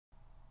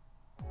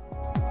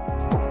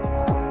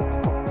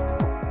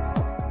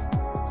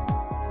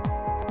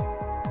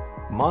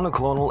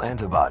Monoclonal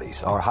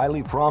antibodies are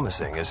highly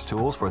promising as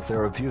tools for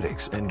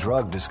therapeutics and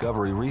drug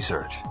discovery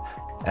research.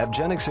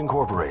 Abgenix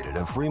Incorporated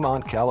of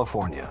Fremont,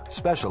 California,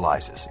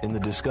 specializes in the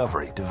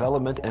discovery,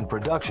 development, and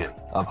production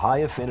of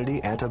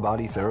high-affinity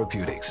antibody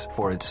therapeutics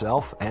for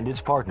itself and its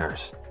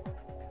partners.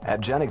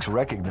 Abgenix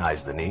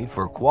recognized the need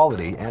for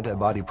quality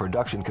antibody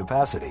production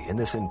capacity in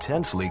this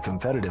intensely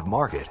competitive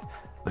market.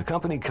 The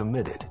company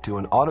committed to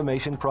an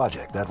automation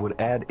project that would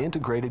add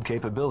integrated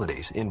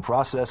capabilities in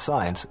process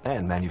science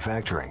and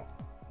manufacturing.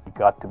 You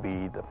got to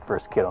be the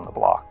first kid on the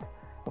block.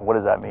 And what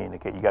does that mean?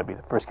 Okay, you got to be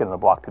the first kid on the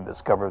block to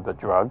discover the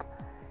drug,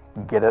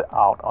 get it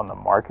out on the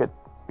market,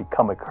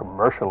 become a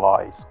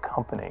commercialized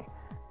company.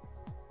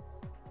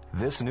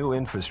 This new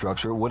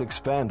infrastructure would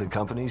expand the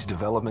company's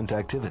development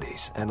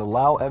activities and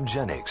allow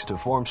Abgenix to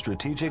form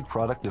strategic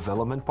product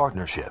development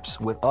partnerships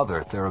with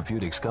other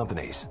therapeutics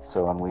companies.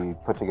 So when we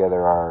put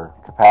together our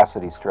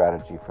capacity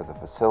strategy for the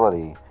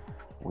facility,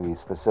 we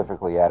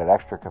specifically added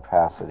extra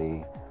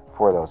capacity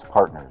for those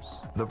partners.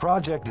 The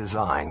project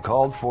design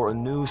called for a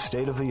new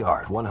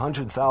state-of-the-art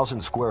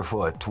 100,000 square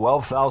foot,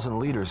 12,000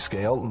 liter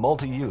scale,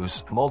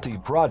 multi-use,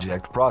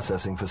 multi-project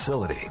processing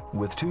facility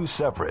with 2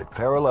 separate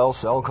parallel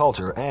cell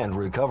culture and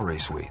recovery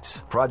suites.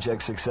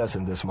 Project success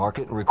in this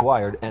market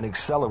required an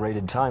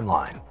accelerated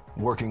timeline.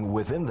 Working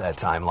within that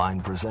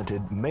timeline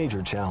presented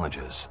major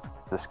challenges.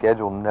 The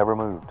schedule never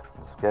moved.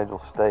 The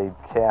schedule stayed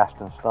cast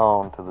in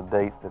stone to the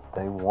date that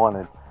they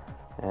wanted.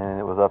 And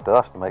it was up to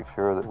us to make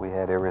sure that we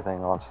had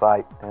everything on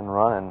site and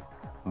running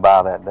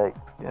by that date.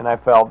 And I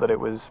felt that it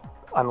was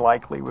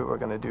unlikely we were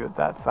going to do it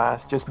that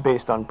fast, just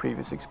based on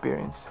previous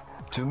experience.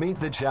 To meet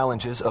the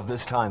challenges of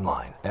this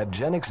timeline,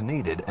 Abgenix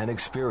needed an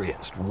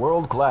experienced,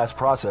 world-class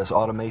process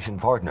automation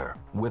partner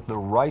with the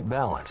right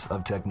balance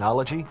of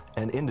technology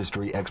and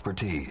industry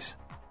expertise.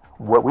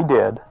 What we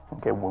did,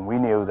 okay, when we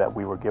knew that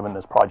we were given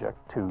this project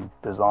to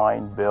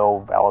design,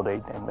 build,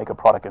 validate, and make a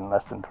product in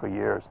less than 3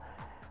 years,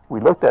 we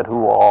looked at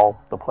who all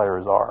the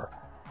players are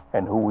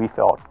and who we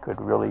felt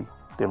could really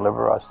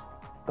deliver us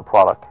the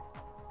product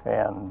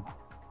and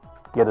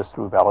get us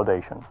through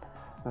validation.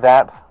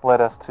 That led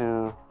us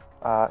to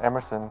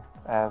Emerson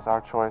as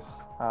our choice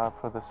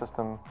for the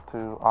system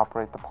to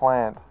operate the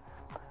plant.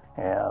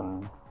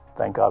 And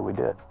thank God we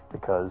did,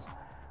 because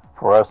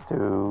for us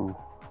to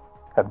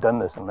have done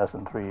this in less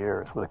than 3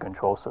 years with a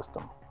control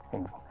system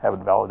and have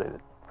it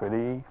validated,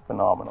 pretty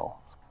phenomenal.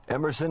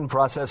 Emerson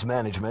Process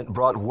Management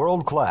brought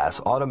world-class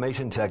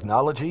automation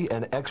technology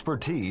and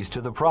expertise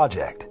to the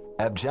project.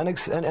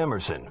 Abgenix and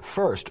Emerson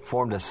first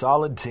formed a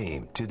solid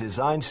team to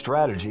design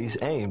strategies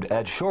aimed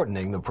at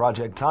shortening the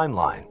project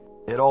timeline.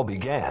 It all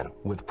began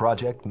with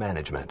project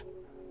management.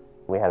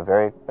 We had a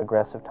very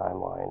aggressive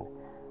timeline,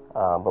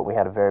 but we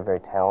had a very, very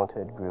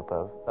talented group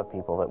of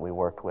people that we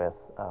worked with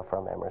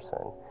from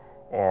Emerson.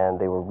 And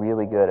they were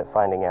really good at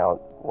finding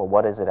out, well,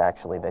 what is it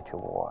actually that you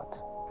want?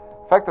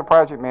 Effective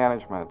project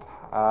management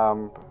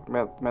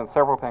meant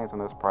several things in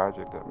this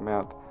project. It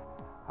meant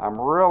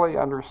really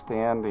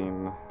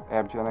understanding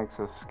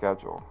Abgenix's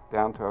schedule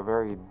down to a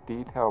very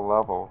detailed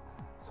level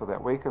so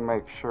that we could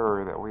make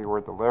sure that we were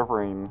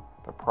delivering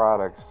the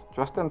products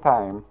just in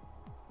time,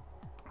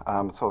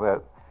 so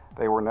that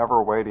they were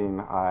never waiting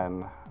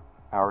on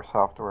our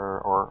software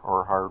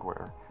or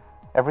hardware.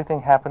 Everything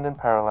happened in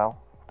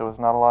parallel. There was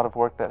not a lot of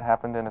work that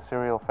happened in a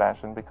serial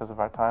fashion because of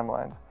our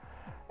timelines.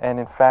 And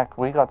in fact,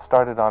 we got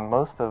started on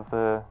most of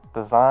the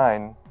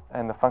design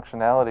and the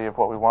functionality of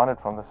what we wanted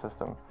from the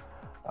system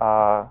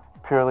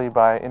purely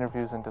by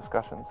interviews and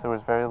discussions. There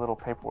was very little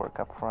paperwork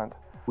up front.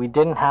 We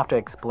didn't have to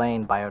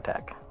explain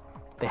biotech.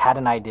 They had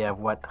an idea of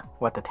what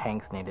the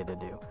tanks needed to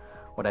do,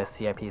 what a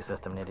CIP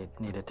system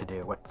needed to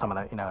do, what some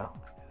of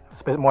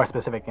the more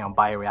specific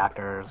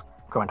bioreactors,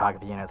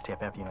 chromatography units,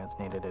 TFF units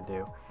needed to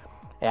do,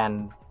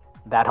 and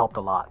that helped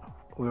a lot.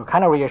 We were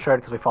kind of reassured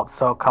because we felt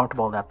so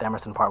comfortable that the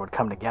Emerson part would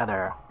come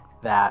together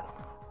that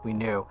we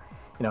knew,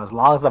 as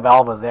long as the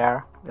valve was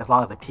there, as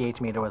long as the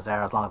pH meter was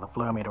there, as long as the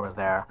fluid meter was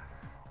there,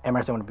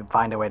 Emerson would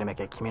find a way to make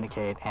it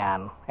communicate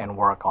and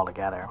work all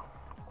together.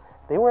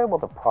 They were able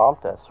to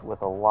prompt us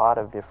with a lot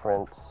of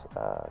different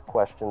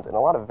questions, and a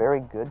lot of very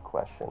good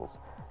questions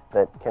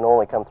that can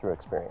only come through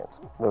experience.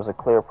 There was a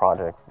clear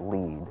project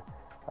lead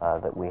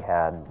that we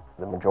had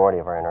the majority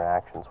of our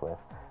interactions with.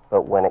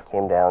 But when it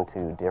came down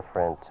to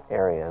different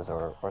areas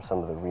or some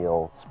of the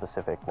real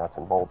specific nuts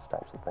and bolts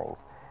types of things,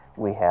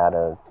 we had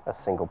a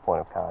single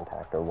point of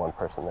contact or one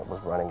person that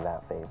was running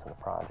that phase of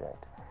the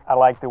project. I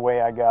like the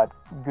way I got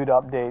good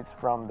updates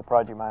from the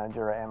project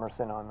manager at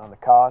Emerson on the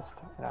cost,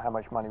 how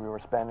much money we were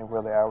spending,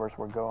 where the hours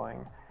were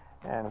going,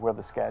 and where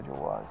the schedule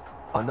was.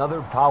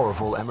 Another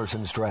powerful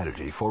Emerson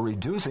strategy for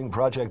reducing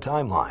project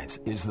timelines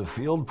is the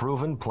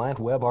field-proven plant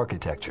web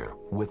architecture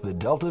with the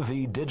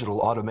DeltaV digital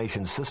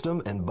automation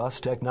system and bus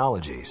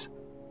technologies.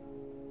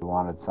 We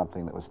wanted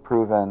something that was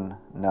proven,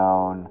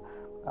 known,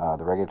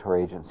 the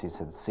regulatory agencies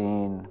had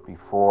seen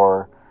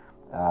before,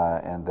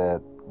 and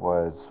that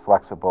was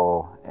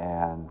flexible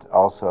and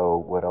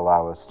also would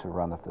allow us to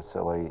run the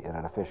facility in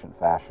an efficient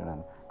fashion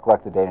and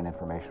collect the data and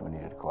information we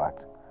needed to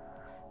collect.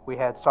 We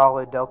had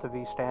solid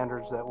DeltaV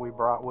standards that we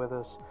brought with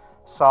us,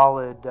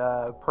 solid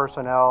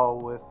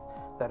personnel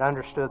that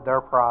understood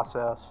their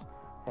process,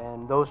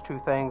 and those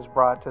two things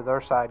brought to their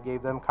side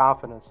gave them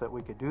confidence that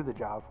we could do the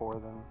job for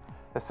them.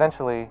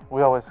 Essentially,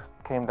 we always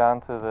came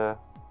down to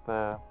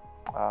the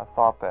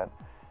thought that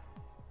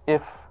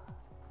if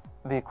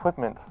the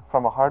equipment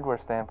from a hardware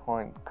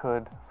standpoint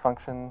could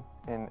function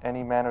in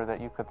any manner that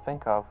you could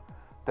think of,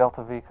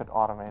 DeltaV could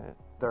automate it.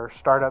 Their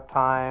startup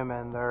time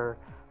and their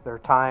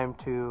time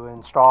to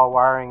install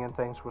wiring and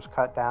things was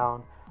cut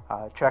down.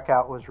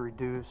 Checkout was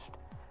reduced,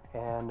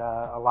 and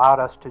allowed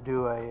us to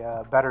do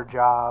a better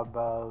job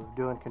of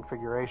doing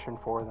configuration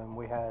for them.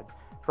 We had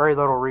very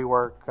little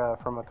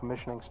rework from a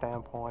commissioning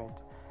standpoint,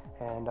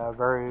 and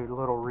very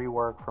little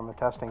rework from a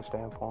testing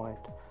standpoint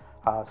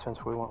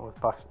since we went with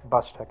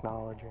bus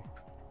technology.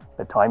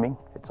 The timing,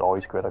 it's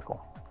always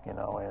critical, and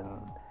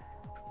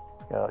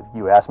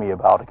you asked me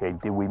about, okay,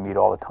 did we meet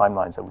all the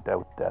timelines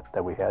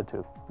that we had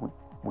to?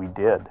 We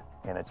did,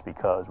 and it's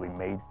because we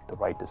made the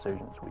right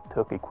decisions. We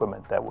took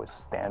equipment that was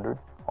standard,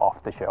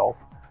 off the shelf.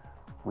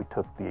 We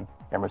took the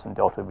Emerson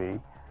DeltaV.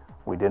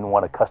 We didn't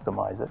want to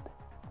customize it.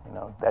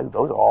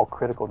 Those are all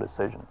critical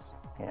decisions,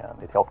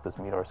 and it helped us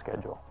meet our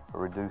schedule.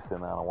 Reduce the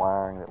amount of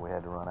wiring that we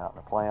had to run out in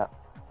the plant.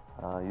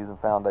 Using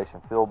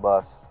foundation field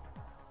bus,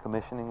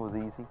 commissioning was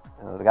easy.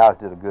 The guys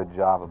did a good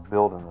job of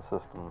building the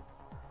system,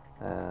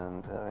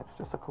 and it's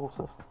just a cool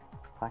system.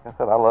 Like I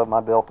said, I love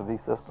my DeltaV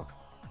system.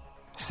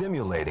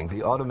 Simulating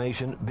the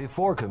automation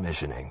before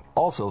commissioning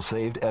also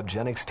saved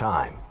Abgenix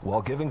time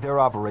while giving their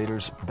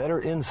operators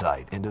better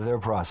insight into their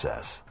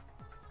process.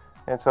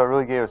 And so it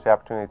really gave us the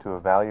opportunity to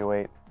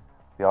evaluate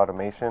the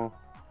automation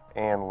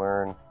and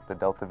learn the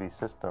DeltaV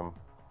system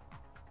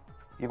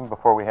even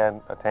before we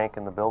had a tank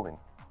in the building.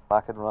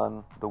 I could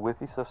run the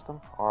Wi-Fi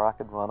system, or I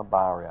could run a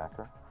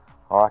bioreactor,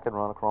 or I could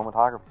run a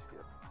chromatography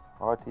skid,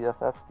 or a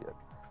TFF skid.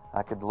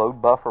 I could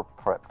load buffer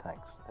prep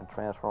tanks and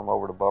transfer them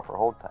over to buffer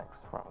hold tanks.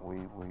 We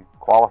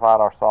qualified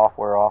our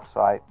software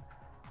off-site,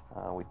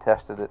 we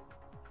tested it,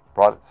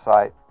 brought it to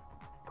site,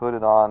 put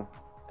it on,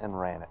 and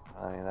ran it.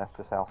 I mean, that's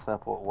just how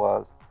simple it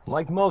was.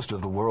 Like most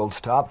of the world's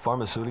top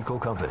pharmaceutical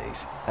companies,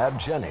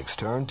 Abgenix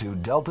turned to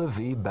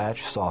DeltaV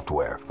batch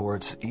software for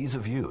its ease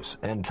of use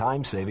and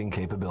time-saving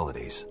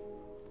capabilities.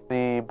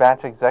 The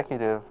batch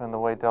executive and the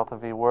way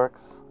DeltaV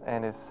works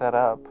and is set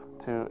up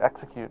to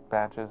execute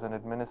batches and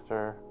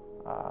administer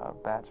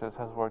batches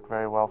has worked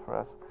very well for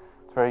us.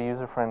 It's very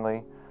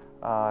user-friendly.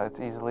 It's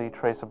easily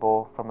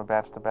traceable from a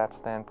batch-to-batch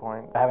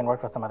standpoint. Having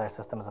worked with some other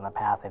systems in the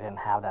past, they didn't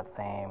have that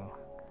same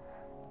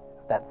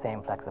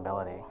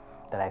flexibility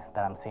that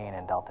I'm seeing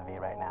in DeltaV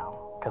right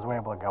now. Because we're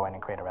able to go in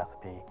and create a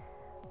recipe,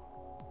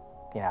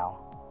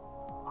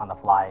 on the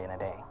fly in a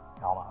day,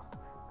 almost.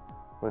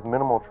 With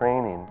minimal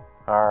training,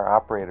 our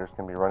operators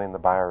can be running the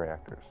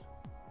bioreactors.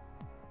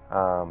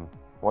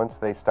 Once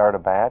they start a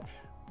batch,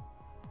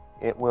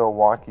 it will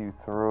walk you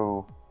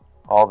through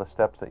all the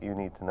steps that you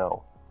need to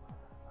know.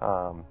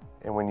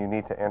 And when you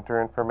need to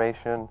enter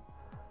information,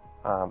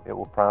 it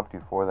will prompt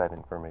you for that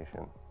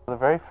information. The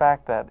very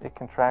fact that it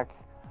can track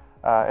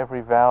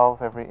every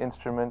valve, every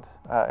instrument,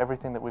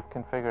 everything that we've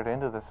configured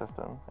into the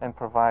system and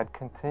provide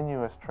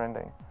continuous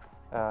trending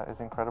is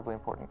incredibly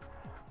important.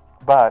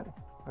 But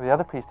the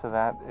other piece to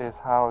that is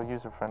how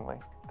user-friendly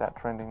that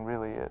trending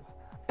really is.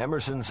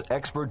 Emerson's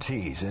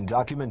expertise in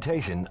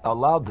documentation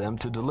allowed them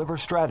to deliver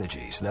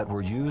strategies that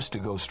were used to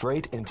go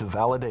straight into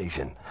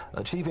validation,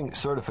 achieving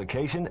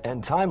certification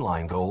and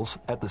timeline goals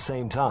at the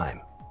same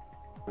time.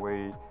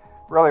 We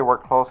really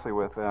worked closely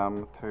with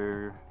them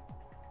to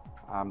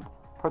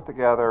put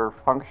together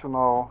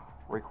functional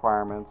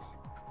requirements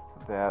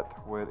that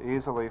would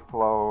easily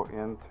flow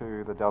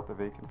into the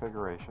DeltaV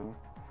configuration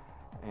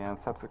and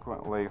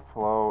subsequently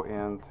flow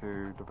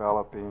into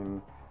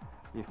developing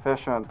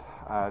efficient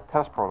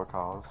test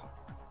protocols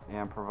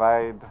and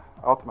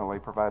ultimately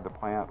provide the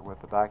plant with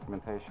the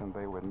documentation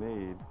they would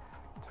need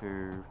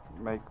to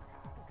make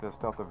this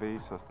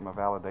DeltaV system a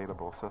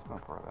validatable system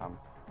for them.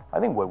 I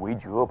think what we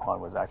drew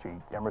upon was actually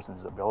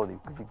Emerson's ability,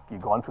 because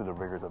you've gone through the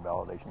rigors of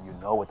validation, you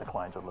know what the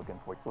clients are looking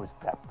for. It was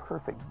that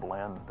perfect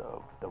blend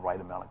of the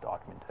right amount of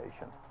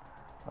documentation.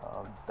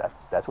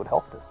 That's what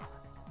helped us.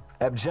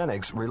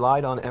 Abgenix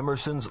relied on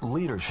Emerson's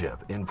leadership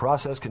in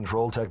process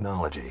control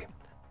technology.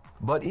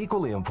 But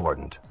equally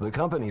important, the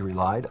company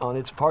relied on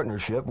its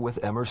partnership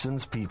with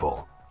Emerson's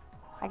people.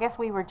 I guess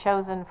we were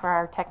chosen for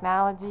our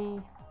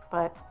technology,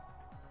 but,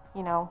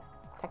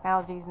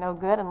 technology is no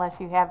good unless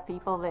you have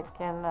people that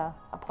can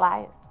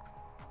apply it.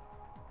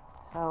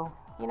 So,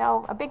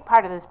 a big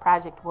part of this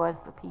project was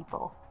the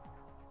people.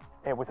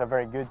 It was a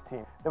very good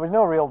team. There was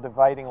no real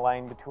dividing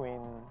line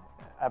between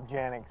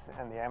Abgenix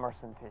and the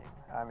Emerson team.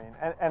 I mean,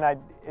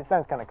 it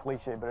sounds kind of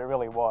cliche, but it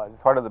really was.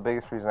 Part of the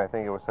biggest reason I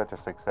think it was such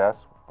a success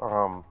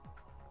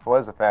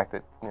was the fact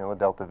that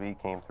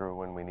DeltaV came through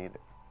when we needed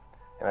it.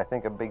 And I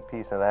think a big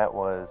piece of that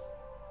was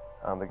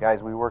the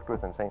guys we worked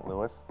with in St.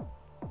 Louis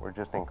were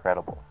just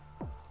incredible.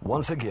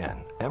 Once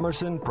again,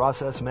 Emerson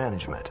Process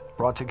Management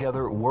brought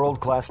together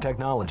world-class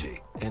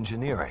technology,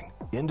 engineering,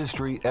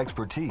 industry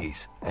expertise,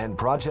 and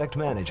project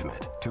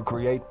management to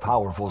create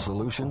powerful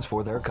solutions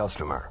for their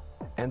customer.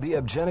 And the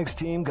Abgenix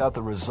team got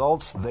the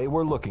results they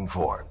were looking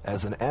for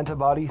as an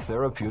antibody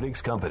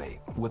therapeutics company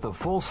with a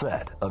full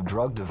set of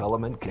drug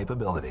development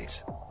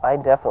capabilities. I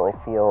definitely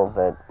feel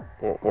that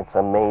it's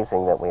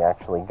amazing that we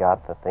actually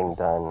got the thing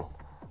done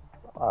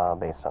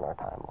based on our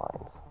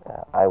timelines.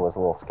 I was a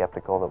little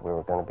skeptical that we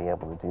were going to be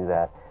able to do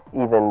that,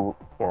 even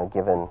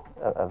given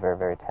a very,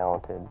 very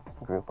talented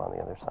group on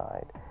the other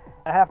side.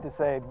 I have to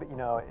say,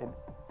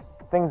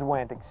 things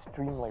went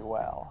extremely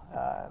well.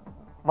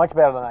 Much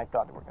better than I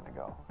thought they were going to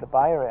go. The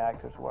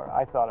bioreactors were,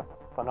 I thought,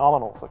 a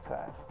phenomenal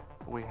success.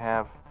 We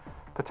have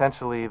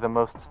potentially the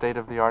most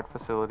state-of-the-art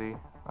facility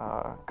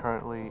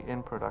currently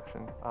in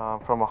production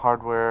from a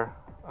hardware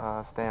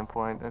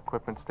standpoint,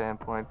 equipment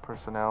standpoint,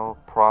 personnel,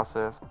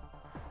 process,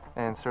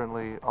 and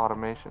certainly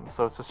automation.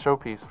 So it's a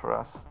showpiece for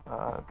us,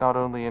 not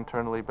only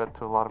internally but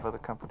to a lot of other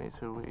companies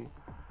who we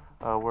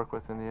work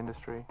with in the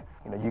industry.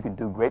 You can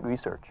do great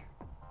research,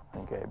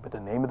 okay, but the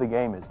name of the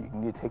game is you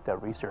need to take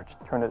that research,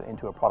 turn it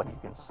into a product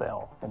you can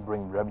sell, and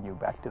bring revenue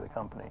back to the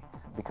company.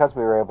 Because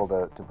we were able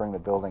to bring the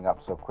building up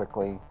so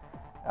quickly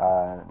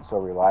and so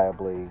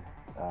reliably,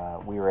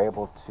 we were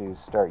able to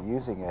start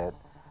using it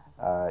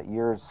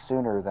years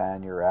sooner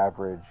than your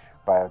average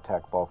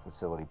biotech bulk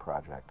facility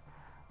project.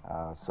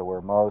 So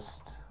where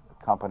most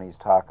companies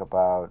talk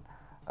about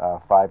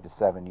 5 to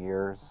 7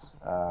 years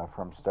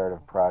from start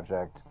of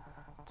project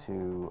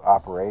to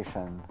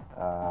operation,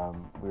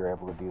 we were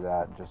able to do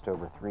that in just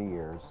over 3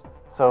 years.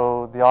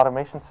 So the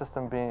automation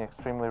system being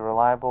extremely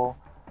reliable,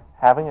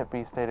 having it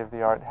be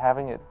state-of-the-art,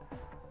 having it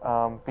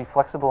be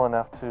flexible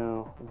enough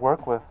to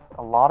work with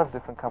a lot of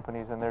different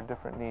companies and their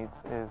different needs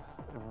is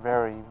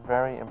very,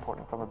 very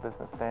important from a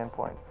business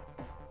standpoint.